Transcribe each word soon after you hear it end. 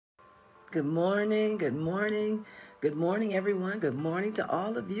Good morning, good morning, good morning, everyone. Good morning to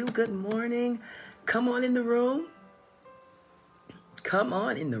all of you. Good morning. Come on in the room. Come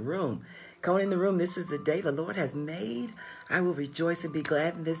on in the room. Come on in the room. This is the day the Lord has made. I will rejoice and be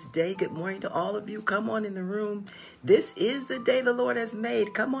glad in this day. Good morning to all of you. Come on in the room. This is the day the Lord has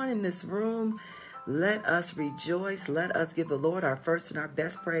made. Come on in this room. Let us rejoice. Let us give the Lord our first and our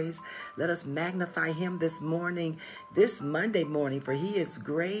best praise. Let us magnify him this morning, this Monday morning, for he is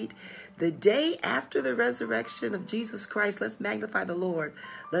great. The day after the resurrection of Jesus Christ, let's magnify the Lord.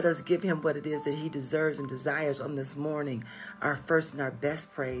 Let us give him what it is that he deserves and desires on this morning, our first and our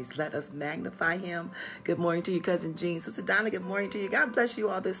best praise. Let us magnify him. Good morning to you, Cousin Jean. Sister Donna, good morning to you. God bless you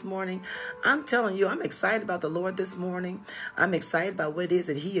all this morning. I'm telling you, I'm excited about the Lord this morning. I'm excited about what it is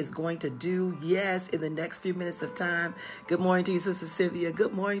that he is going to do, yes, in the next few minutes of time. Good morning to you, Sister Cynthia.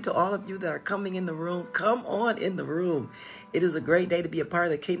 Good morning to all of you that are coming in the room. Come on in the room. It is a great day to be a part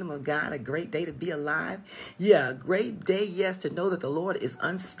of the kingdom of God, a great day to be alive. Yeah, a great day, yes, to know that the Lord is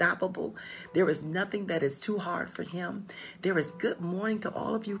unstoppable. There is nothing that is too hard for him. There is good morning to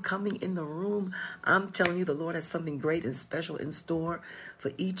all of you coming in the room. I'm telling you, the Lord has something great and special in store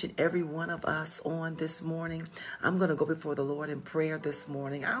for each and every one of us on this morning. I'm going to go before the Lord in prayer this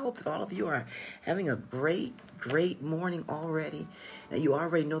morning. I hope that all of you are having a great morning already. That you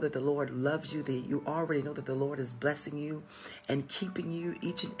already know that the Lord loves you, that you already know that the Lord is blessing you and keeping you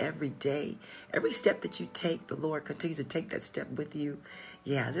each and every day. Every step that you take, the Lord continues to take that step with you.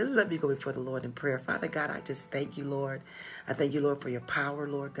 Yeah, let me go before the Lord in prayer. Father God, I just thank you, Lord. I thank you, Lord, for your power,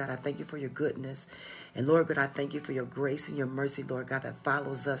 Lord God. I thank you for your goodness. And Lord God, I thank you for your grace and your mercy, Lord God, that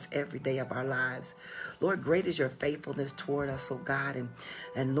follows us every day of our lives. Lord, great is your faithfulness toward us, oh God.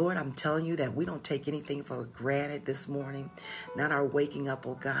 And Lord, I'm telling you that we don't take anything for granted this morning. Not our waking up,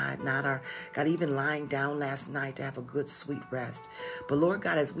 oh God. Not our, God, even lying down last night to have a good, sweet rest. But Lord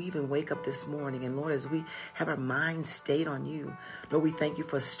God, as we even wake up this morning, and Lord, as we have our minds stayed on you, Lord, we thank you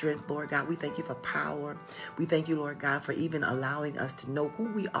for strength, Lord God. We thank you for power. We thank you, Lord God, for even allowing us to know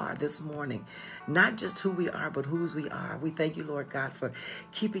who we are this morning. Not just who we are, but whose we are. We thank you, Lord God, for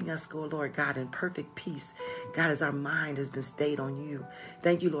keeping us, Lord God, in perfect peace. God, as our mind has been stayed on you.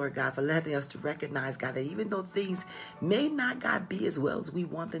 Thank you, Lord God, for letting us to recognize, God, that even though things may not, God, be as well as we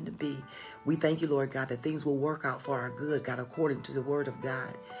want them to be, we thank you, Lord God, that things will work out for our good, God, according to the word of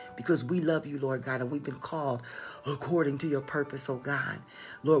God, because we love you, Lord God, and we've been called according to your purpose, oh God.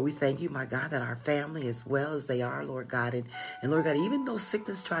 Lord, we thank you, my God, that our family as well as they are, Lord God, and Lord God, even though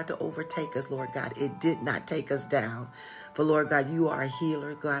sickness tried to overtake us, Lord God, it did not take us down. For Lord God, you are a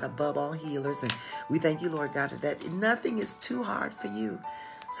healer, God, above all healers. And we thank you, Lord God, that nothing is too hard for you.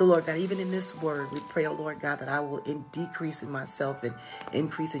 So, Lord God, even in this word, we pray, oh Lord God, that I will decrease in myself and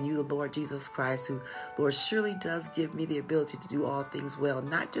increase in you, the Lord Jesus Christ, who, Lord, surely does give me the ability to do all things well.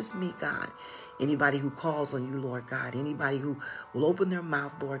 Not just me, God. Anybody who calls on you, Lord God. Anybody who will open their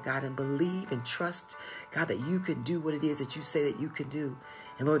mouth, Lord God, and believe and trust, God, that you can do what it is that you say that you can do.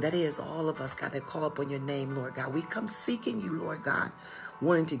 And Lord, that is all of us, God, that call upon your name, Lord God. We come seeking you, Lord God,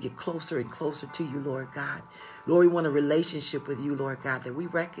 wanting to get closer and closer to you, Lord God. Lord, we want a relationship with you, Lord God, that we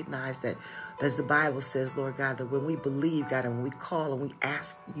recognize that, as the Bible says, Lord God, that when we believe, God, and when we call and we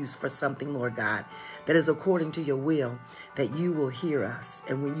ask you for something, Lord God, that is according to your will, that you will hear us.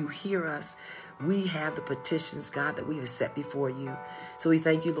 And when you hear us, we have the petitions, God, that we have set before you. So we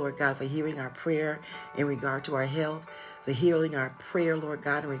thank you, Lord God, for hearing our prayer in regard to our health, for hearing our prayer, Lord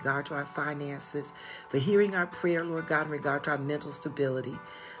God, in regard to our finances, for hearing our prayer, Lord God, in regard to our mental stability,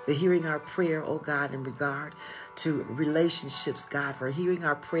 for hearing our prayer, oh God, in regard to relationships, God, for hearing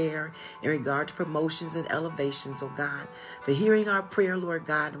our prayer in regard to promotions and elevations, oh God, for hearing our prayer, Lord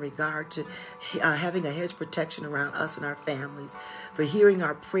God, in regard to having a hedge protection around us and our families, for hearing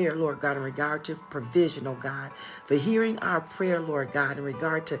our prayer, Lord God, in regard to provision, oh God, for hearing our prayer, Lord God, in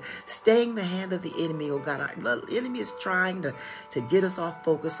regard to staying the hand of the enemy, oh God. Our enemy is trying to get us off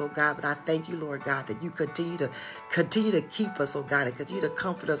focus, oh God, but I thank you, Lord God, that you continue to keep us, oh God, and continue to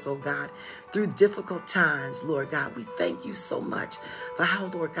comfort us, oh God, through difficult times, Lord God. We thank you so much for how,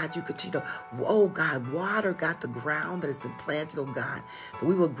 Lord God, you continue to, oh God, water, God, the ground that has been planted, oh God, that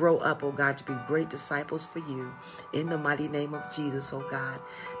we will grow up, oh God, to be great disciples for you in the mighty name of Jesus, oh God.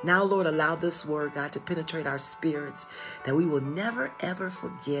 Now, Lord, allow this word, God, to penetrate our spirits, that we will never, ever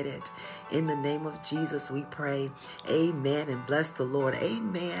forget it. In the name of Jesus, we pray. Amen. And bless the Lord.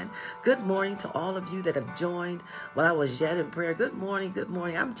 Amen. Good morning to all of you that have joined while I was yet in prayer. Good morning. Good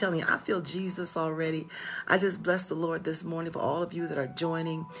morning. I'm telling you, I feel Jesus already. I just bless the Lord this morning for all of you that are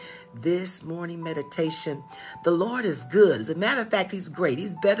joining this morning meditation. The Lord is good. As a matter of fact, he's great.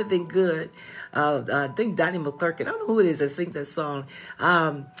 He's better than good. I think Donnie McClurkin, I don't know who it is that sings that song.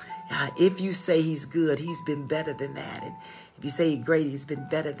 If you say he's good, he's been better than that. And if you say he's great, he's been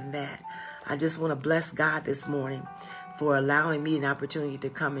better than that. I just want to bless God this morning for allowing me an opportunity to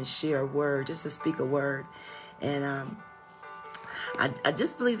come and share a word, just to speak a word. And I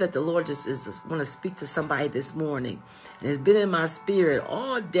just believe that the Lord just want to speak to somebody this morning. And it's been in my spirit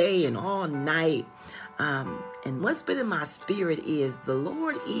all day and all night. And what's been in my spirit is the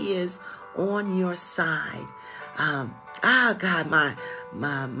Lord is on your side. God, I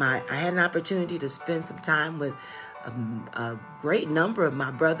had an opportunity to spend some time with a great number of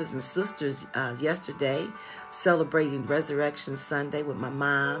my brothers and sisters yesterday, celebrating Resurrection Sunday with my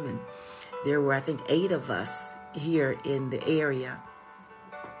mom. And there were, I think, 8 of us here in the area.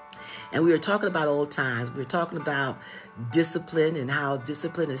 And we were talking about old times. We were talking about discipline and how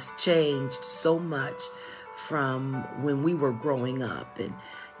discipline has changed so much from when we were growing up. And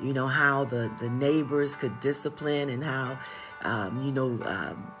you know, how the neighbors could discipline and how,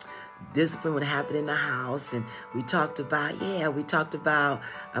 discipline would happen in the house. And we talked about,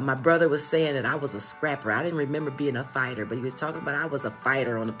 my brother was saying that I was a scrapper. I didn't remember being a fighter, but he was talking about I was a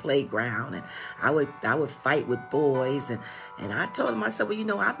fighter on the playground, and I would fight with boys. And I told him, I said,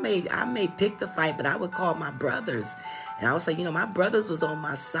 well, I may pick the fight, but I would call my brothers. And I would say, my brothers was on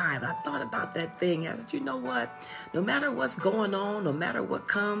my side. But I thought about that thing. I said, you know what? No matter what's going on, no matter what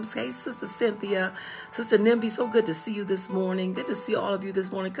comes. Hey, Sister Cynthia, Sister Nimby, so good to see you this morning. Good to see all of you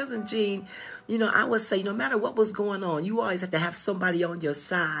this morning. Cousin Jean, I would say no matter what was going on, you always have to have somebody on your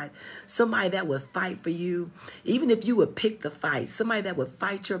side, somebody that would fight for you. Even if you would pick the fight, somebody that would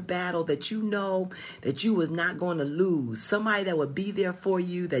fight your battle, that you know that you was not going to lose, somebody that would be there for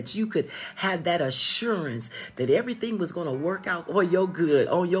you, that you could have that assurance that everything was going to work out for your good,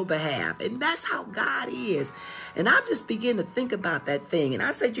 on your behalf. And that's how God is. And I just began to think about that thing. And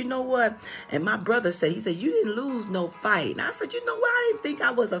I said, you know what? And my brother said, he said, you didn't lose no fight. And I said, you know what? I didn't think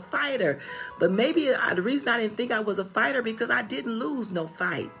I was a fighter. But maybe the reason I didn't think I was a fighter because I didn't lose no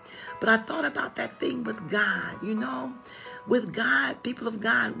fight. But I thought about that thing with God, With God, people of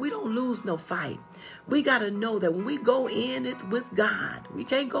God, we don't lose no fight. We got to know that when we go in it with God, we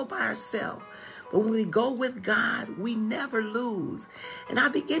can't go by ourselves. But when we go with God, we never lose. And I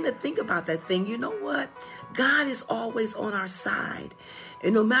begin to think about that thing. You know what? God is always on our side.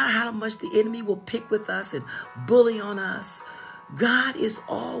 And no matter how much the enemy will pick with us and bully on us, God is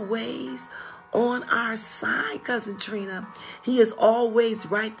always on our side, Cousin Trina. He is always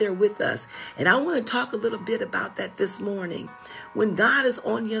right there with us. And I want to talk a little bit about that this morning. When God is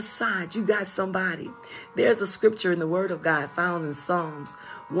on your side, you got somebody. There's a scripture in the Word of God found in Psalms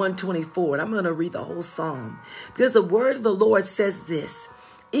 124. And I'm going to read the whole psalm. Because the word of the Lord says this: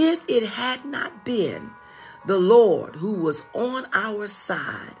 if it had not been the Lord who was on our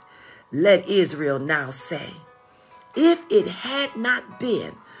side, let Israel now say. If it had not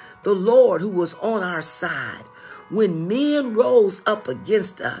been the Lord who was on our side, when men rose up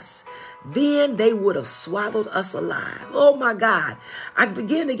against us, then they would have swallowed us alive. Oh my God. I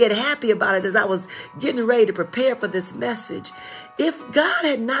began to get happy about it as I was getting ready to prepare for this message. If God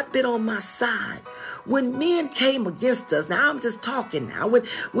had not been on my side, when men came against us, now I'm just talking now,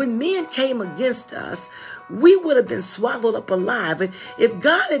 when men came against us, we would have been swallowed up alive. If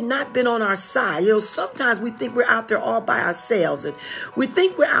God had not been on our side, sometimes we think we're out there all by ourselves and we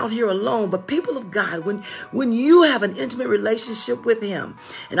think we're out here alone. But people of God, when you have an intimate relationship with him,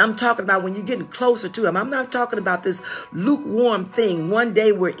 and I'm talking about when you're getting closer to him, I'm not talking about this lukewarm thing. One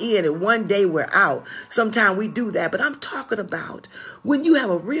day we're in and one day we're out. Sometimes we do that, but I'm talking about when you have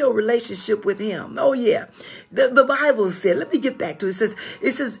a real relationship with him. Oh yeah. The Bible said, let me get back to it.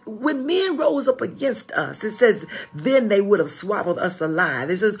 It says, when men rose up against us, it says, then they would have swallowed us alive.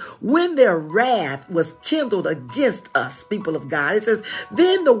 It says, when their wrath was kindled against us, people of God, it says,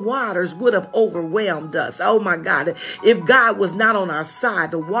 then the waters would have overwhelmed us. Oh my God. If God was not on our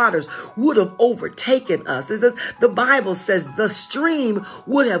side, the waters would have overtaken us. It says, the Bible says the stream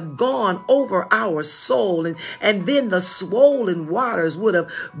would have gone over our soul, and then the swollen waters would have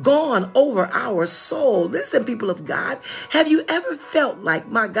gone over our soul. Listen, people of God, have you ever felt like,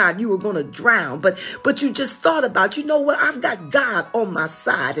 my God, you were going to drown, but you just thought about, you know what, I've got God on my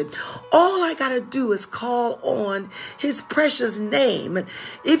side, and all I got to do is call on his precious name. And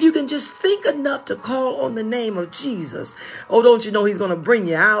if you can just think enough to call on the name of Jesus, oh, don't you know he's going to bring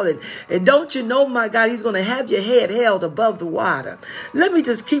you out? And don't you know, my God, he's going to have your head held above the water. Let me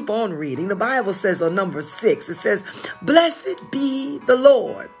just keep on reading. The Bible says on number 6, it says, blessed be the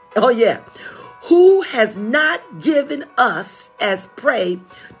Lord. Oh, yeah. Who has not given us as prey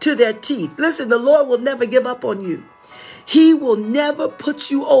to their teeth. Listen, the Lord will never give up on you. He will never put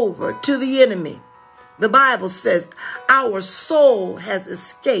you over to the enemy. The Bible says our soul has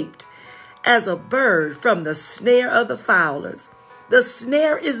escaped as a bird from the snare of the fowlers. The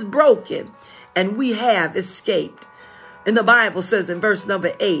snare is broken and we have escaped. And the Bible says in verse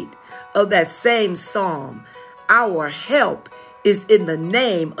number 8 of that same psalm, our help is in the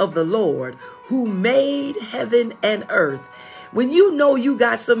name of the Lord who made heaven and earth. When you know you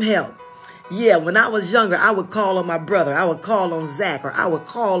got some help. Yeah, when I was younger, I would call on my brother. I would call on Zach, or I would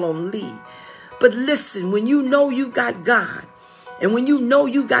call on Lee. But listen, when you know you've got God, and when you know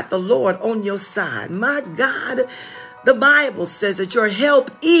you got the Lord on your side, my God, the Bible says that your help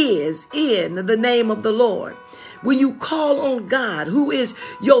is in the name of the Lord. When you call on God, who is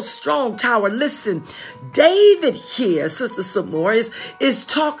your strong tower. Listen, David here, Sister Samora, is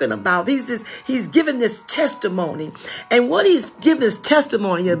talking about, he's given this testimony. And what he's given this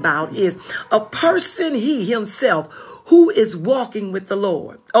testimony about is a person, he himself, who is walking with the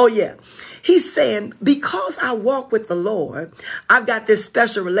Lord. Oh, yeah. He's saying, because I walk with the Lord, I've got this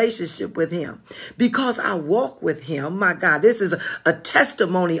special relationship with him. Because I walk with him, my God, this is a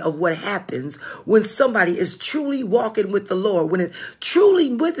testimony of what happens when somebody is truly walking with the Lord. When it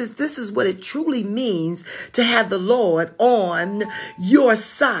truly, this is what it truly means to have the Lord on your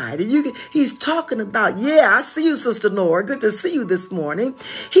side. And he's talking about, yeah, I see you, Sister Nora. Good to see you this morning.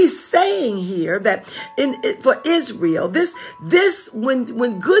 He's saying here that for Israel, this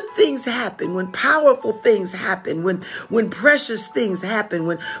when good things happen, when powerful things happen, when precious things happen,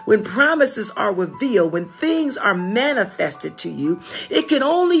 when promises are revealed, when things are manifested to you, it can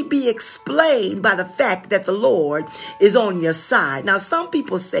only be explained by the fact that the Lord is on your side. Now, some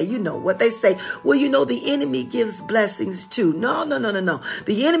people say, you know what they say, well, you know, the enemy gives blessings too. No.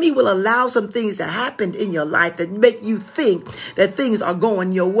 The enemy will allow some things to happen in your life that make you think that things are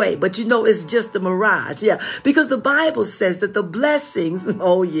going your way. But you know, it's just a mirage. Yeah, because the Bible says that the blessings,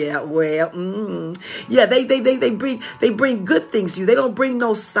 oh yeah, well, yeah, they bring good things to you. They don't bring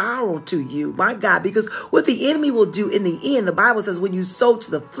no sorrow to you, my God, because what the enemy will do in the end, the Bible says, when you sow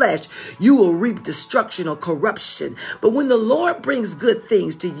to the flesh, you will reap destruction or corruption. But when the Lord brings good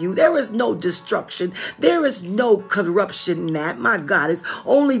things to you, there is no destruction. There is no corruption in that, my God. It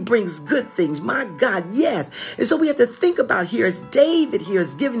only brings good things, my God, yes. And so we have to think about here, as David here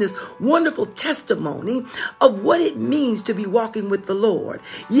is giving this wonderful testimony of what it means to be walking with the Lord.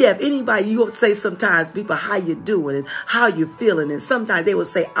 Yeah, if anybody, you will say sometimes, people, how you doing and how you feeling? And sometimes they will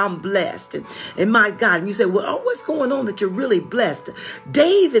say, I'm blessed. And my God, and you say, well, what's going on that you're really blessed?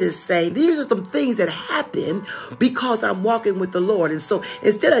 David is saying, these are some things that happen because I'm walking with the Lord. And so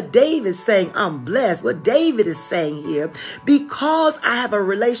instead of David saying, I'm blessed, what David is saying here, because I have a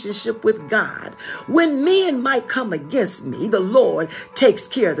relationship with God, when men might come against me, the Lord takes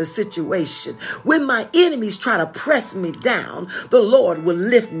care of the situation. When my enemies try to press me down, the Lord will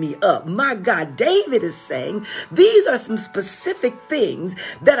lift me up. My God, David is saying these are some specific things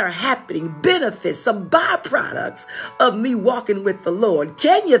that are happening, benefits, some byproducts of me walking with the Lord.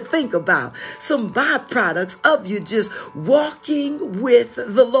 Can you think about some byproducts of you just walking with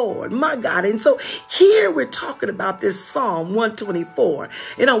the Lord? My God. And so here we're talking about this Psalm 124.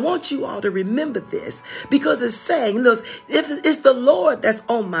 And I want you all to remember this, because it's saying, look, if it's the Lord that's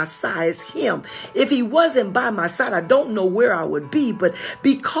on my side, it's him. If he wasn't by my side, I don't know where I would be. But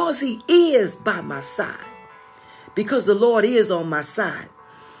because he is by my side, because the Lord is on my side,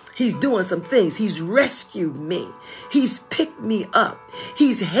 he's doing some things. He's rescued me. He's picked me up.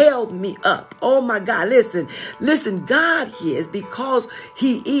 He's held me up. Oh my God, listen, God is, because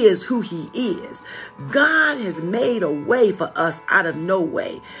he is who he is. God has made a way for us out of no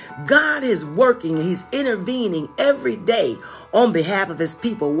way. God is working. He's intervening every day on behalf of his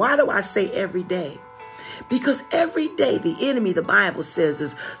people. Why do I say every day? Because every day the enemy, the Bible says,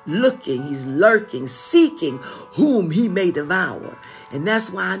 is looking, he's lurking, seeking whom he may devour. And that's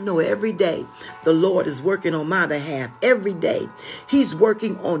why I know every day the Lord is working on my behalf. Every day he's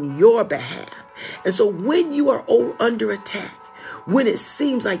working on your behalf. And so when you are under attack, when it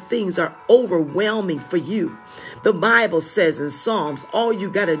seems like things are overwhelming for you, the Bible says in Psalms, all you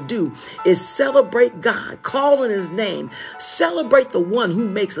got to do is celebrate God, call on his name, celebrate the one who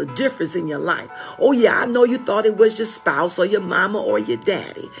makes a difference in your life. Oh yeah, I know you thought it was your spouse or your mama or your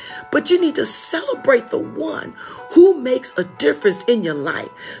daddy, but you need to celebrate the one who makes a difference in your life.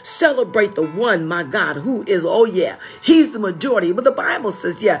 Celebrate the one, my God, who is, oh yeah, he's the majority. But the Bible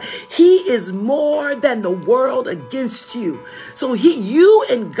says, yeah, he is more than the world against you. So you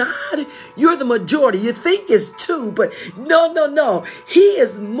and God, you're the majority. You think it's is too, but no. He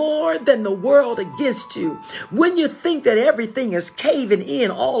is more than the world against you. When you think that everything is caving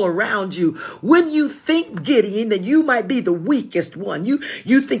in all around you, when you think, Gideon, that you might be the weakest one, you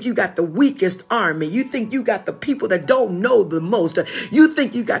think you got the weakest army, you think you got the people that don't know the most, you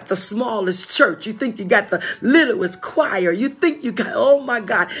think you got the smallest church, you think you got the littlest choir, you think you got, oh my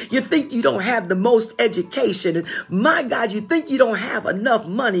God, you think you don't have the most education, and my God, you think you don't have enough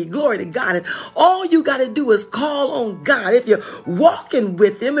money, glory to God, and all you got to do is call on God. If you're walking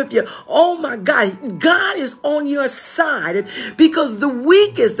with him, if you, oh my God, God is on your side, because the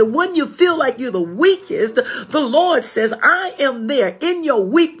weakest, the one you feel like you're the weakest, the Lord says, I am there in your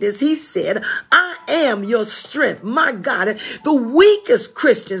weakness. He said, I am your strength. My God, the weakest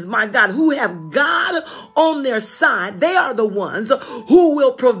Christians, my God, who have God on their side, they are the ones who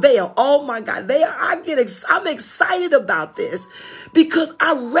will prevail. Oh my God, I'm excited about this, because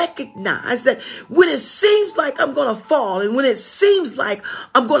I recognize that when it seems like I'm going to fall and when it seems like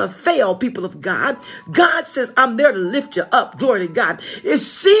I'm going to fail, people of God, God says, I'm there to lift you up. Glory to God. It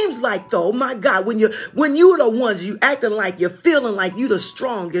seems like, though, my God, when you're the ones, you acting like you're feeling like you're the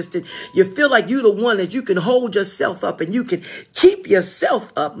strongest, and you feel like you're the one that you can hold yourself up and you can keep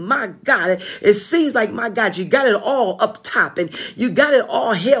yourself up. My God, it seems like, my God, you got it all up top and you got it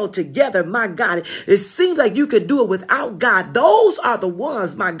all held together. My God, it seems like you could do it without God. Those are the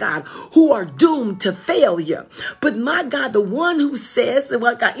ones, my God, who are doomed to failure. But my God, the one who says,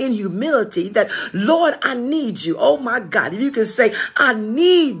 my God, in humility, that Lord, I need you. Oh my God, if you can say, I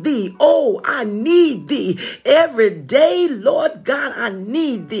need thee. Oh, I need thee every day. Lord God, I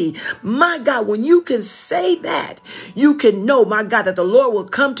need thee. My God, when you can say that, you can know, my God, that the Lord will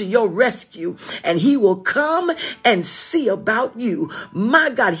come to your rescue and he will come and see about you. My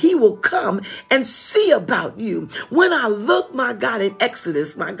God, he will come and see about you. When I look, my God, in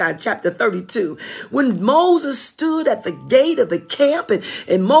Exodus, my God, chapter 32, when Moses stood at the gate of the camp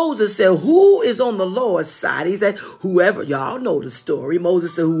and Moses said, who is on the Lord's side? He said, whoever, y'all know the story.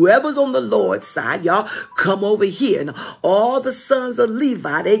 Moses said, whoever's on the Lord's side, y'all come over here. And all the sons of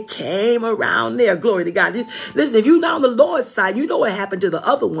Levi, they came around there. Glory to God. Listen, if you're not on the Lord's side, you know what happened to the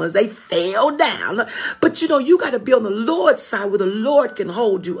other ones. They fell down. But you got to be on the Lord's side where the Lord can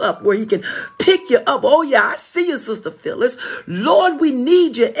hold you up, where he can pick you up. Oh yeah, I see you, Sister Phyllis. Lord, we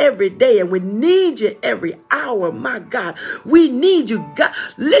need you every day and we need you every hour. My God, we need you. God,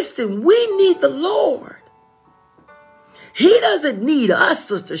 listen, we need the Lord. He doesn't need us,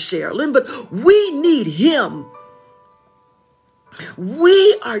 Sister Sherilyn, but we need him.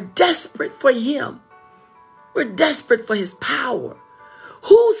 We are desperate for him. We're desperate for his power.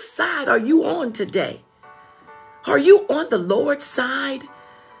 Whose side are you on today? Are you on the Lord's side?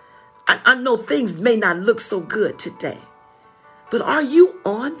 I know things may not look so good today, but are you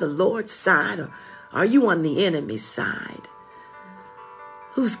on the Lord's side or are you on the enemy's side?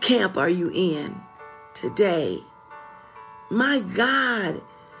 Whose camp are you in today? My God.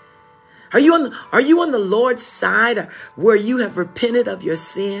 Are you on the Lord's side where you have repented of your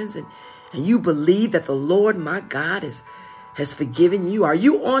sins and you believe that the Lord, my God, has forgiven you? Are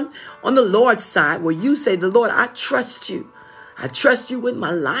you on the Lord's side where you say, the Lord, I trust you. I trust you with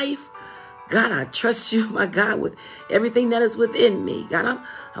my life. God, I trust you, my God, with everything that is within me. God,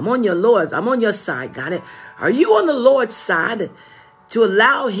 I'm on your Lord's. I'm on your side, God. Are you on the Lord's side to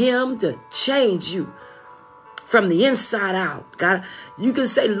allow him to change you from the inside out? God, you can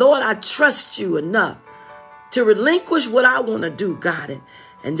say, Lord, I trust you enough to relinquish what I want to do, God.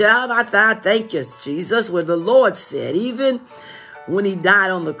 And I thank you, Jesus, what the Lord said, even when he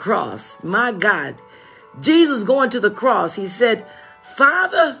died on the cross. My God, Jesus going to the cross, he said,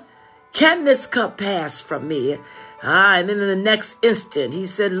 Father, can this cup pass from me? And then in the next instant, he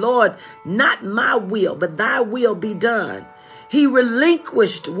said, Lord, not my will, but thy will be done. He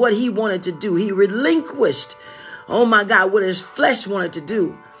relinquished what he wanted to do. He relinquished, oh my God, what his flesh wanted to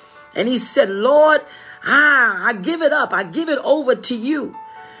do. And he said, Lord, I give it up. I give it over to you.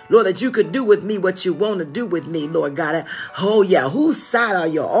 Lord, that you could do with me what you want to do with me, Lord God. Oh yeah, whose side are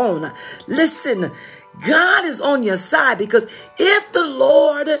you on? Listen, God is on your side, because if the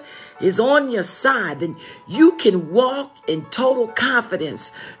Lord is on your side, then you can walk in total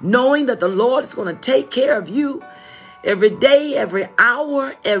confidence, knowing that the Lord is going to take care of you every day, every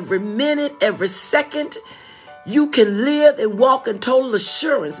hour, every minute, every second. You can live and walk in total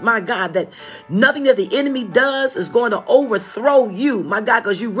assurance, my God, that nothing that the enemy does is going to overthrow you, my God,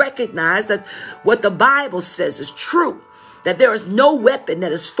 because you recognize that what the Bible says is true, that there is no weapon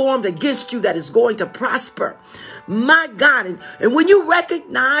that is formed against you that is going to prosper. My God. And when you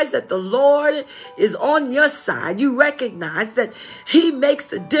recognize that the Lord is on your side, you recognize that he makes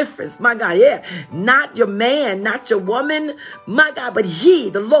the difference. My God, yeah. Not your man, not your woman, my God, but he,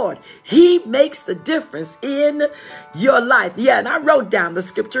 the Lord, he makes the difference in your life. Yeah, and I wrote down the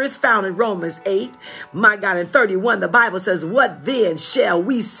scripture is found in Romans 8, my God, in 31. The Bible says, what then shall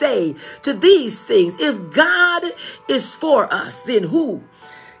we say to these things? If God is for us, then who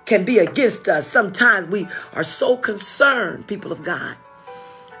can be against us? Sometimes we are so concerned, people of God,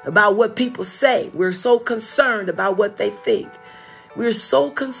 about what people say. We're so concerned about what they think. We're so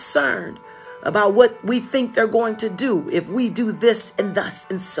concerned about what we think they're going to do if we do this and thus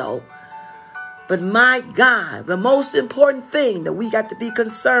and so. But my God, the most important thing that we got to be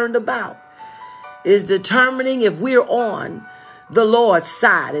concerned about is determining if we're on the Lord's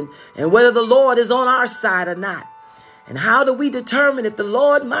side and whether the Lord is on our side or not. And how do we determine if the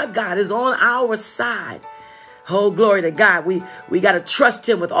Lord, my God, is on our side? Oh, glory to God. We got to trust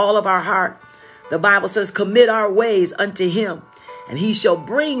him with all of our heart. The Bible says, commit our ways unto him, and he shall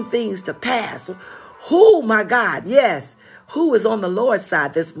bring things to pass. Who, my God, yes, who is on the Lord's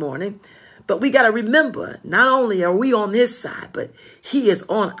side this morning? But we got to remember, not only are we on his side, but he is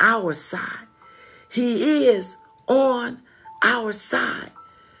on our side. He is on our side.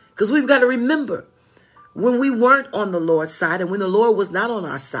 Because we've got to remember, when we weren't on the Lord's side and when the Lord was not on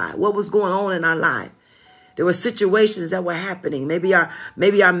our side, what was going on in our life? There were situations that were happening. Maybe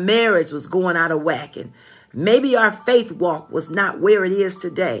our marriage was going out of whack, and maybe our faith walk was not where it is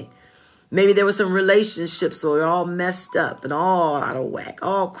today. Maybe there were some relationships that were all messed up and all out of whack,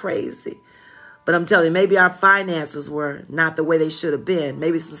 all crazy. But I'm telling you, maybe our finances were not the way they should have been.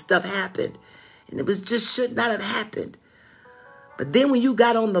 Maybe some stuff happened and it was just should not have happened. But then when you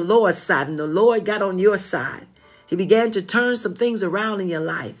got on the Lord's side and the Lord got on your side, he began to turn some things around in your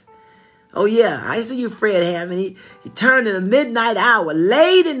life. Oh, yeah, I see you, Fred Hammond. He turned in the midnight hour,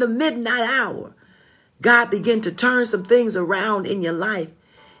 late in the midnight hour. God began to turn some things around in your life.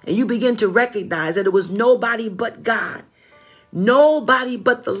 And you begin to recognize that it was nobody but God. Nobody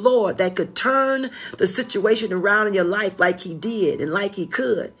but the Lord that could turn the situation around in your life like he did and like he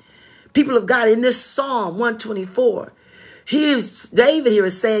could. People of God, in this Psalm 124, David here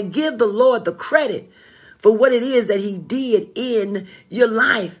is saying, give the Lord the credit for what it is that he did in your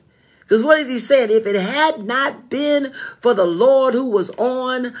life. Because what is he saying? If it had not been for the Lord who was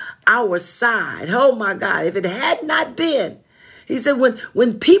on our side, oh my God, if it had not been, he said,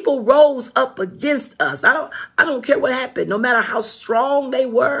 when people rose up against us, I don't care what happened, no matter how strong they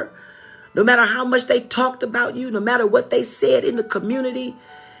were, no matter how much they talked about you, no matter what they said in the community.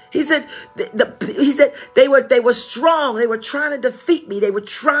 He said, they were strong. They were trying to defeat me. They were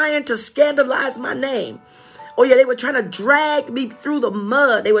trying to scandalize my name. Oh, yeah, they were trying to drag me through the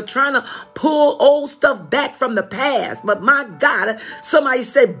mud. They were trying to pull old stuff back from the past. But my God, somebody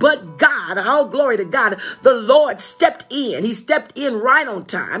said, but God, oh, glory to God, the Lord stepped in. He stepped in right on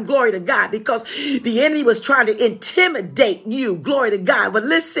time, glory to God, because the enemy was trying to intimidate you, glory to God. But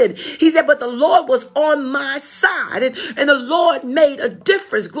listen, he said, but the Lord was on my side, and the Lord made a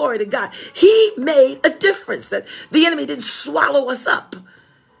difference, glory to God. He made a difference. That the enemy didn't swallow us up.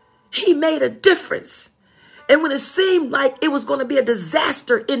 He made a difference. And when it seemed like it was going to be a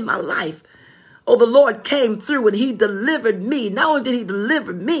disaster in my life, oh, the Lord came through and he delivered me. Not only did he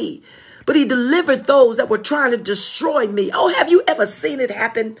deliver me, but he delivered those that were trying to destroy me. Oh, have you ever seen it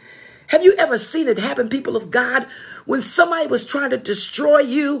happen? Have you ever seen it happen, people of God? When somebody was trying to destroy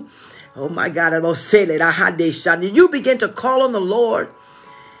you, oh my God, you begin to call on the Lord,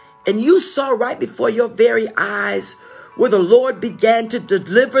 and you saw right before your very eyes where the Lord began to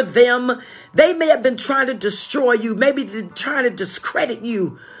deliver them. They may have been trying to destroy you, maybe trying to discredit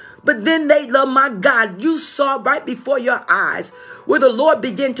you. But then my God, you saw right before your eyes where the Lord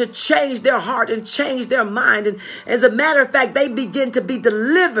began to change their heart and change their mind. And as a matter of fact, they begin to be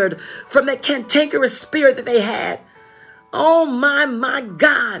delivered from that cantankerous spirit that they had. Oh, my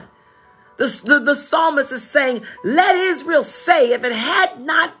God. The psalmist is saying, let Israel say, if it had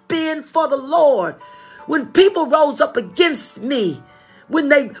not been for the Lord, when people rose up against me, when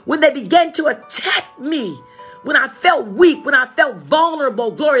they began to attack me, when I felt weak, when I felt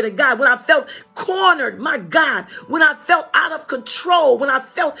vulnerable, glory to God, when I felt cornered, my God, when I felt out of control, when I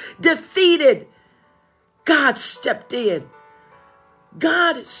felt defeated, God stepped in.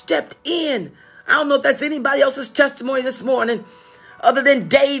 God stepped in. I don't know if that's anybody else's testimony this morning other than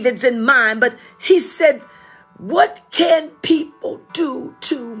David's and mine, but he said, what can people do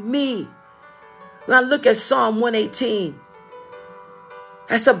to me? When I look at Psalm 118,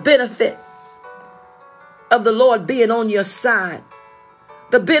 that's a benefit of the Lord being on your side.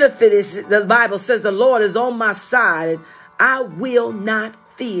 The benefit is, the Bible says, the Lord is on my side and I will not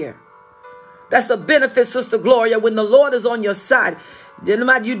fear. That's a benefit, Sister Gloria. When the Lord is on your side,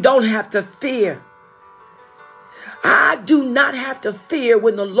 you don't have to fear. I do not have to fear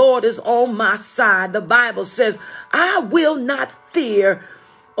when the Lord is on my side. The Bible says, I will not fear.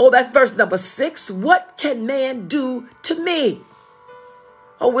 Oh, that's verse number 6. What can man do to me?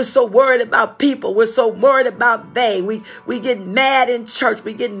 Oh, we're so worried about people. We're so worried about they. We get mad in church.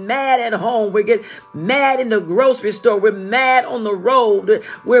 We get mad at home. We get mad in the grocery store. We're mad on the road.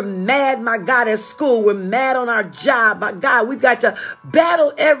 We're mad, my God, at school. We're mad on our job. My God, we've got to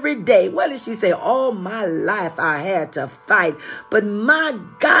battle every day. What did she say? All my life I had to fight. But my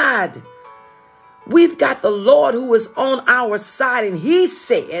God, we've got the Lord who is on our side, and he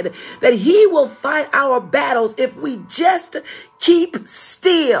said that he will fight our battles if we just keep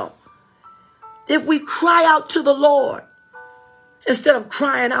still. If we cry out to the Lord instead of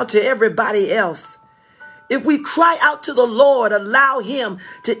crying out to everybody else. If we cry out to the Lord, allow him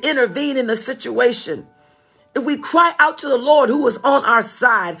to intervene in the situation. If we cry out to the Lord who is on our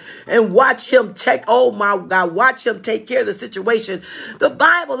side and watch him watch him take care of the situation. The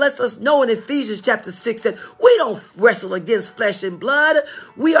Bible lets us know in Ephesians chapter 6 that we don't wrestle against flesh and blood.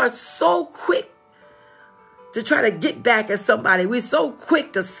 We are so quick to try to get back at somebody. We're so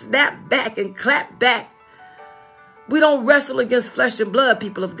quick to snap back and clap back. We don't wrestle against flesh and blood,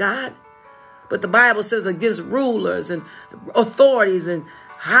 people of God. But the Bible says against rulers and authorities and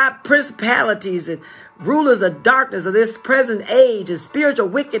high principalities and rulers of darkness of this present age and spiritual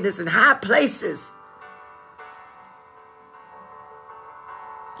wickedness in high places.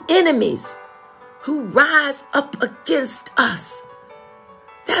 Enemies who rise up against us.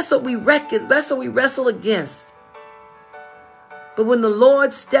 That's what we reckon. That's what we wrestle against. But when the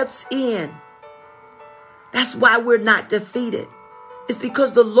Lord steps in, that's why we're not defeated. It's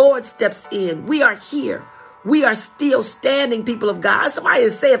because the Lord steps in. We are here. We are still standing, people of God. Somebody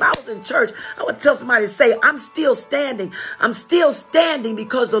would say, if I was in church, I would tell somebody to say, I'm still standing. I'm still standing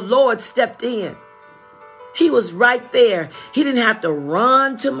because the Lord stepped in. He was right there. He didn't have to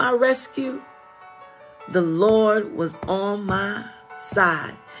run to my rescue. The Lord was on my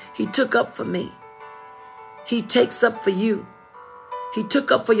side. He took up for me. He takes up for you. He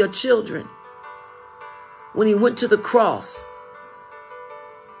took up for your children. When he went to the cross,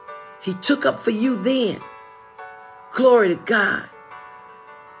 he took up for you then. Glory to God.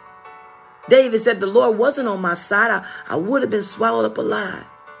 David said, the Lord wasn't on my side. I would have been swallowed up alive.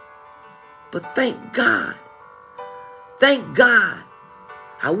 But thank God. Thank God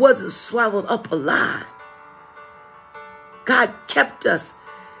I wasn't swallowed up alive. God kept us.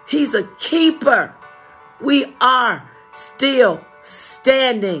 He's a keeper. We are still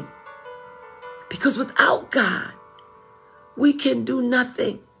standing. Because without God, we can do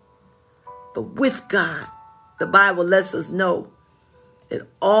nothing. But with God, the Bible lets us know that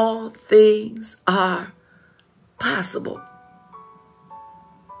all things are possible.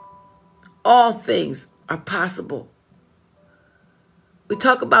 All things are possible. We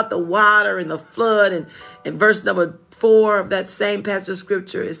talk about the water and the flood, and in verse number 4 of that same passage of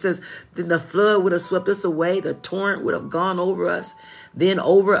scripture, it says, then the flood would have swept us away. The torrent would have gone over us. Then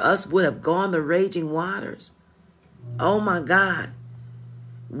over us would have gone the raging waters. Oh my God.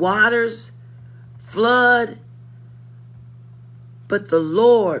 Waters, flood. But the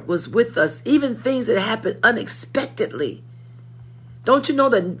Lord was with us. Even things that happened unexpectedly. Don't you know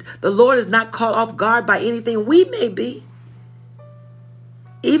that the Lord is not caught off guard by anything we may be?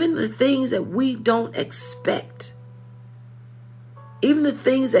 Even the things that we don't expect. Even the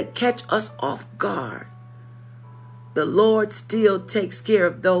things that catch us off guard. The Lord still takes care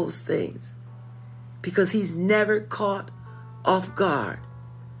of those things. Because he's never caught off guard.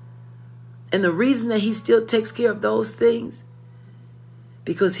 And the reason that he still takes care of those things,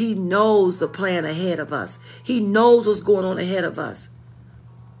 because he knows the plan ahead of us. He knows what's going on ahead of us.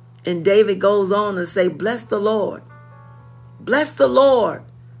 And David goes on to say, bless the Lord. Bless the Lord.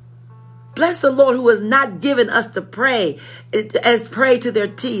 Bless the Lord who has not given us to pray as prey to their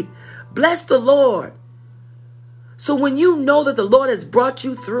teeth. Bless the Lord. So when you know that the Lord has brought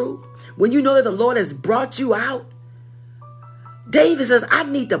you through, when you know that the Lord has brought you out, David says, I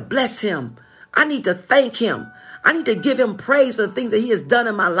need to bless him. I need to thank him. I need to give him praise for the things that he has done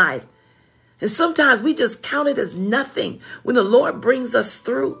in my life. And sometimes we just count it as nothing when the Lord brings us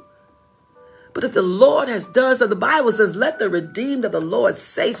through. But if the Lord has done so, the Bible says, let the redeemed of the Lord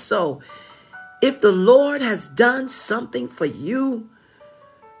say so. If the Lord has done something for you,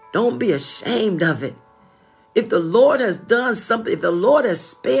 don't be ashamed of it. If the Lord has done something, if the Lord has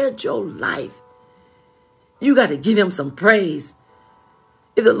spared your life, you got to give him some praise.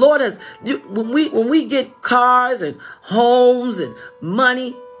 If the Lord has, when we get cars and homes and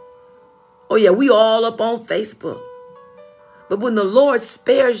money, oh yeah, we all up on Facebook. But when the Lord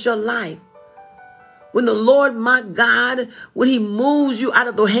spares your life, when the Lord, my God, when he moves you out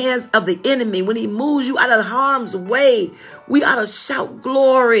of the hands of the enemy, when he moves you out of harm's way, we ought to shout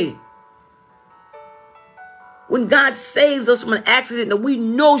glory. When God saves us from an accident that we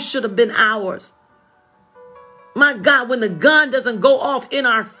know should have been ours. My God, when the gun doesn't go off in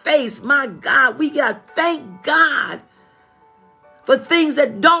our face, my God, we got to thank God for things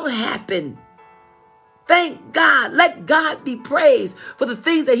that don't happen. Thank God. Let God be praised for the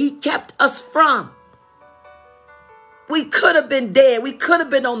things that he kept us from. We could have been dead. We could have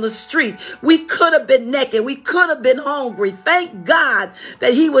been on the street. We could have been naked. We could have been hungry. Thank God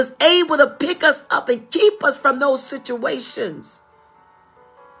that he was able to pick us up and keep us from those situations.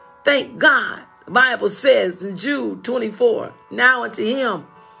 Thank God. The Bible says in Jude 24, now unto him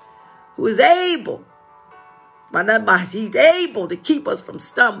who is able, he's able to keep us from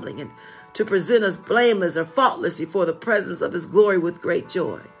stumbling and to present us blameless or faultless before the presence of his glory with great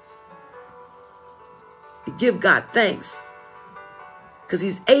joy. We give God thanks because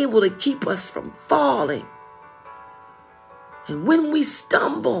he's able to keep us from falling. And when we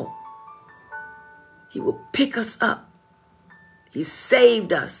stumble, he will pick us up. He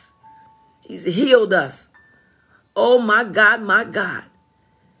saved us. He's healed us. Oh my God, my God.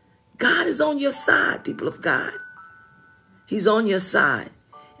 God is on your side, people of God. He's on your side.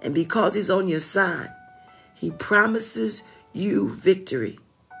 And because he's on your side, he promises you victory.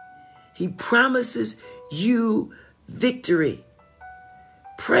 He promises you victory.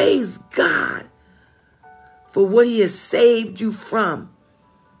 Praise God for what he has saved you from.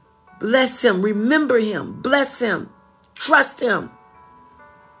 Bless him. Remember him. Bless him. Trust him.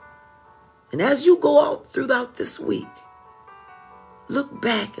 And as you go out throughout this week, look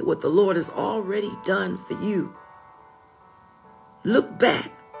back at what the Lord has already done for you. Look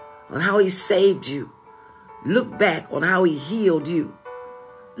back on how he saved you. Look back on how he healed you.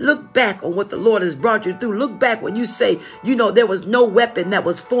 Look back on what the Lord has brought you through. Look back when you say, you know, there was no weapon that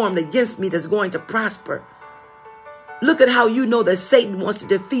was formed against me that's going to prosper. Look at how you know that Satan wants to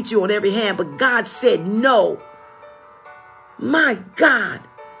defeat you on every hand, but God said no. My God.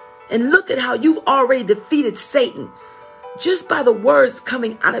 And look at how you've already defeated Satan just by the words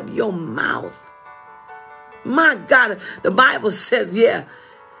coming out of your mouth. My God, the Bible says,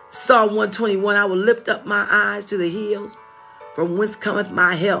 Psalm 121, I will lift up my eyes to the hills, from whence cometh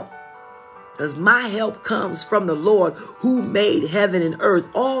my help. Because my help comes from the Lord who made heaven and earth.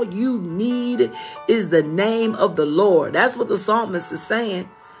 All you need is the name of the Lord. That's what the psalmist is saying.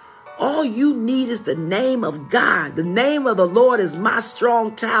 All you need is the name of God. The name of the Lord is my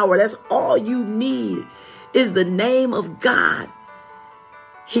strong tower. That's all you need is the name of God.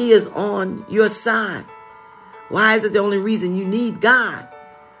 He is on your side. Why is it the only reason you need God?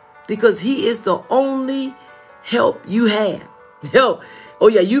 Because he is the only help you have. Oh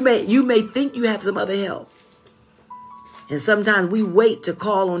yeah, you may think you have some other help. And sometimes we wait to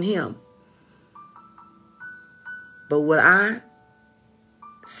call on him. But what I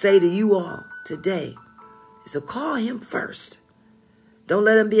say to you all today is to call him first. Don't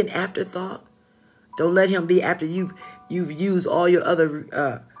let him be an afterthought. Don't let him be after you've used all your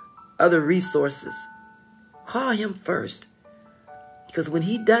other resources. Call him first. Because when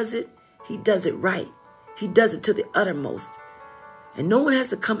he does it right. He does it to the uttermost. And no one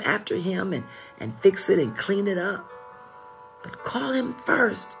has to come after him and fix it and clean it up. But call him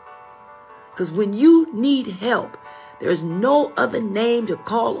first. Because when you need help, there's no other name to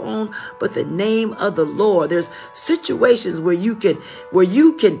call on but the name of the Lord. There's situations where you can't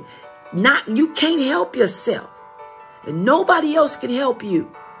help yourself. And nobody else can help you.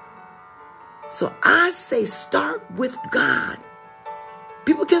 So I say start with God.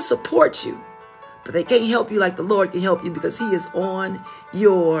 People can support you, but they can't help you like the Lord can help you because he is on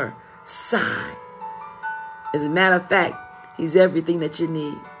your side. As a matter of fact, he's everything that you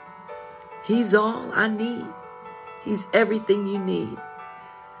need. He's all I need. He's everything you need.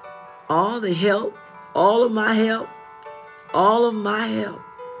 All the help, all of my help, all of my help,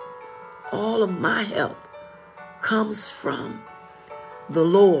 all of my help comes from the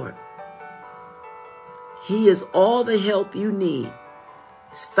Lord. He is all the help you need.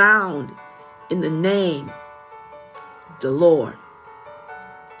 It's found in the name of the Lord.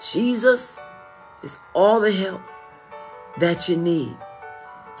 Jesus is all the help that you need.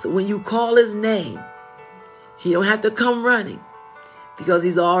 So when you call his name, he don't have to come running because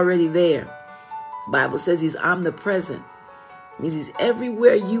he's already there. The Bible says he's omnipresent. It means he's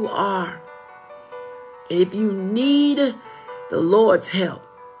everywhere you are. And if you need the Lord's help,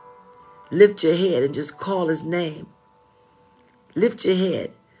 Lift your head and just call his name. Lift your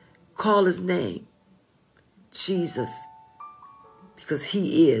head. Call his name. Jesus. Because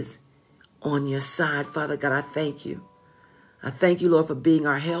he is on your side. Father God, I thank you. I thank you, Lord, for being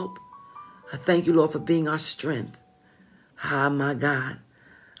our help. I thank you, Lord, for being our strength. Ah, my God.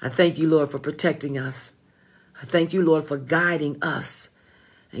 I thank you, Lord, for protecting us. I thank you, Lord, for guiding us.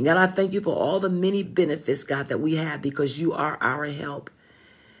 And God, I thank you for all the many benefits, God, that we have because you are our help.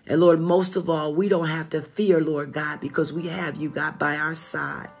 And Lord, most of all, we don't have to fear, Lord God, because we have you, God, by our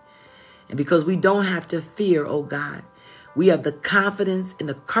side. And because we don't have to fear, oh God, we have the confidence and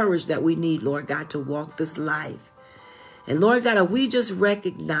the courage that we need, Lord God, to walk this life. And Lord God, if we just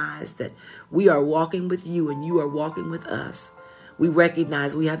recognize that we are walking with you and you are walking with us, we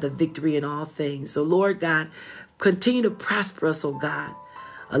recognize we have the victory in all things. So Lord God, continue to prosper us, oh God.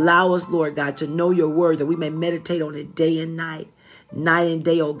 Allow us, Lord God, to know your word that we may meditate on it day and night and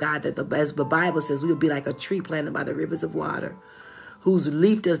day, oh God, that as the Bible says, we will be like a tree planted by the rivers of water, whose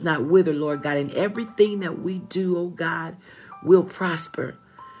leaf does not wither, Lord God. And everything that we do, oh God, will prosper.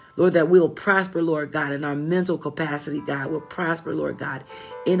 Lord, that we'll prosper, Lord God, in our mental capacity, God. We'll prosper, Lord God,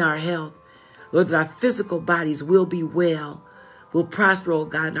 in our health. Lord, that our physical bodies will be well. We'll prosper, oh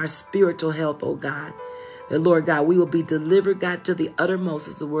God, in our spiritual health, oh God. That, Lord God, we will be delivered, God, to the uttermost,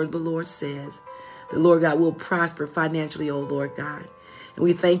 as the word of the Lord says. The Lord God will prosper financially, oh Lord God. And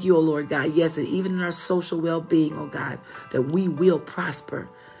we thank you, oh Lord God, yes, that even in our social well-being, oh God, that we will prosper.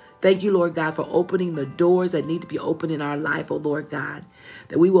 Thank you, Lord God, for opening the doors that need to be opened in our life, oh Lord God,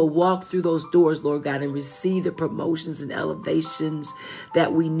 that we will walk through those doors, Lord God, and receive the promotions and elevations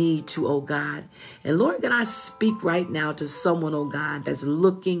that we need to, oh God. And Lord God, I speak right now to someone, oh God, that's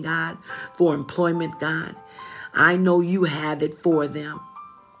looking, God, for employment, God. I know you have it for them.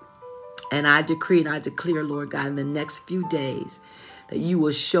 And I decree and I declare, Lord God, in the next few days, that you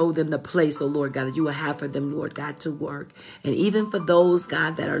will show them the place, oh Lord God, that you will have for them, Lord God, to work. And even for those,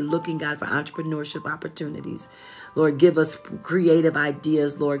 God, that are looking, God, for entrepreneurship opportunities, Lord, give us creative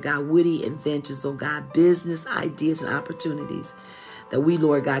ideas, Lord God, witty inventions, oh God, business ideas and opportunities, that we,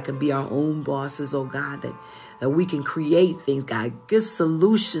 Lord God, can be our own bosses, oh God, that we can create things, God, give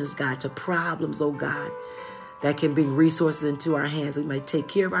solutions, God, to problems, oh God, that can bring resources into our hands. We may take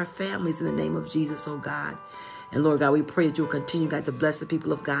care of our families in the name of Jesus, oh God. And Lord God, we pray that you'll continue, God, to bless the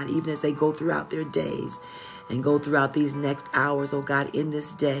people of God, even as they go throughout their days and go throughout these next hours, oh God, in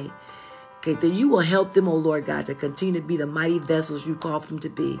this day. Okay, that you will help them, oh Lord God, to continue to be the mighty vessels you call them to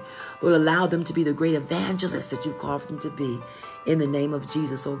be. Lord, allow them to be the great evangelists that you call them to be in the name of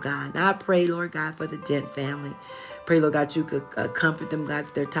Jesus, oh God. Now I pray, Lord God, for the Dent family. Pray, Lord God, you could comfort them, God,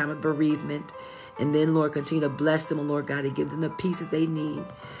 at their time of bereavement. And then, Lord, continue to bless them, oh Lord God, and give them the peace that they need.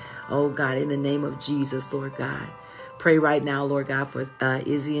 Oh, God, in the name of Jesus, Lord God. Pray right now, Lord God, for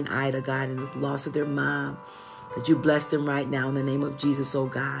Izzy and Ida, God, and the loss of their mom, that you bless them right now in the name of Jesus, oh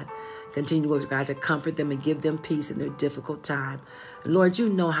God. Continue, Lord God, to comfort them and give them peace in their difficult time. And Lord, you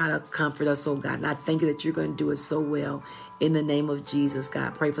know how to comfort us, oh God, and I thank you that you're going to do it so well in the name of Jesus,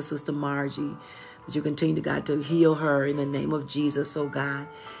 God. Pray for Sister Margie, that you continue, God, to heal her in the name of Jesus, oh God.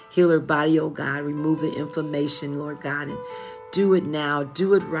 Heal her body, oh God. Remove the inflammation, Lord God, and do it now.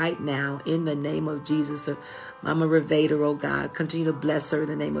 Do it right now in the name of Jesus. Mama Revader, oh God, continue to bless her in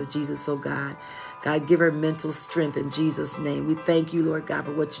the name of Jesus, oh God. God, give her mental strength in Jesus' name. We thank you, Lord God,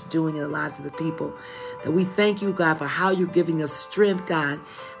 for what you're doing in the lives of the people. That we thank you, God, for how you're giving us strength, God,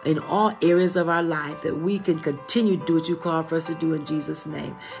 in all areas of our life, that we can continue to do what you call for us to do in Jesus'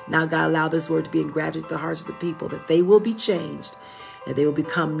 name. Now, God, allow this word to be engrafted to the hearts of the people, that they will be changed, and they will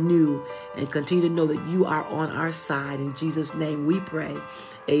become new and continue to know that you are on our side. In Jesus' name we pray.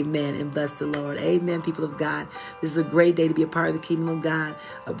 Amen. And bless the Lord. Amen, people of God. This is a great day to be a part of the kingdom of God.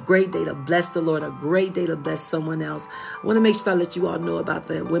 A great day to bless the Lord. A great day to bless someone else. I want to make sure I let you all know about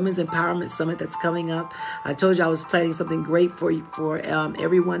the Women's Empowerment Summit that's coming up. I told you I was planning something great for you, for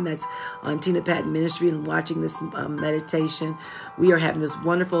everyone that's on Tina Patton Ministry and watching this meditation. We are having this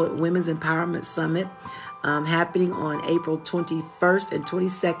wonderful Women's Empowerment Summit happening on April 21st and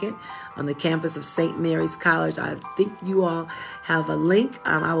 22nd on the campus of St. Mary's College. I think you all have a link.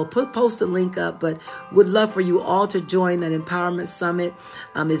 I will post a link up, but would love for you all to join that Empowerment Summit.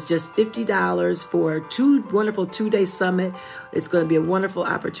 It's just $50 for a wonderful 2-day summit. It's going to be a wonderful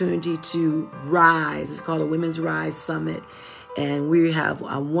opportunity to rise. It's called a Women's Rise Summit. And we have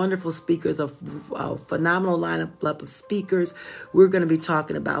wonderful speakers, a phenomenal lineup of speakers. We're going to be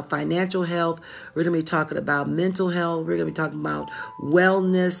talking about financial health. We're going to be talking about mental health. We're going to be talking about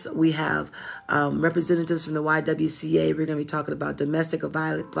wellness. We have representatives from the YWCA. We're going to be talking about domestic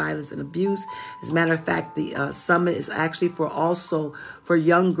violence and abuse. As a matter of fact, the summit is actually for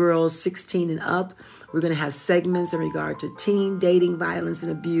young girls 16 and up. We're going to have segments in regard to teen dating, violence, and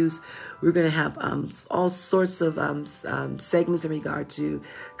abuse. We're going to have all sorts of segments in regard to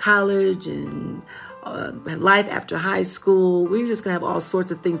college and life after high school. We're just going to have all sorts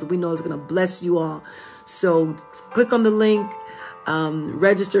of things that we know is going to bless you all. So click on the link,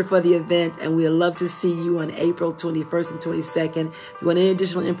 register for the event, and we'd love to see you on April 21st and 22nd. If you want any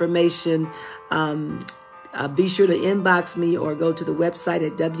additional information, be sure to inbox me or go to the website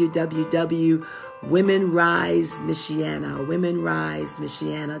at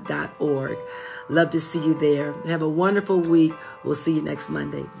womenrisemichiana.org. Love to see you there. Have a wonderful week. We'll see you next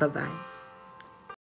Monday. Bye-bye.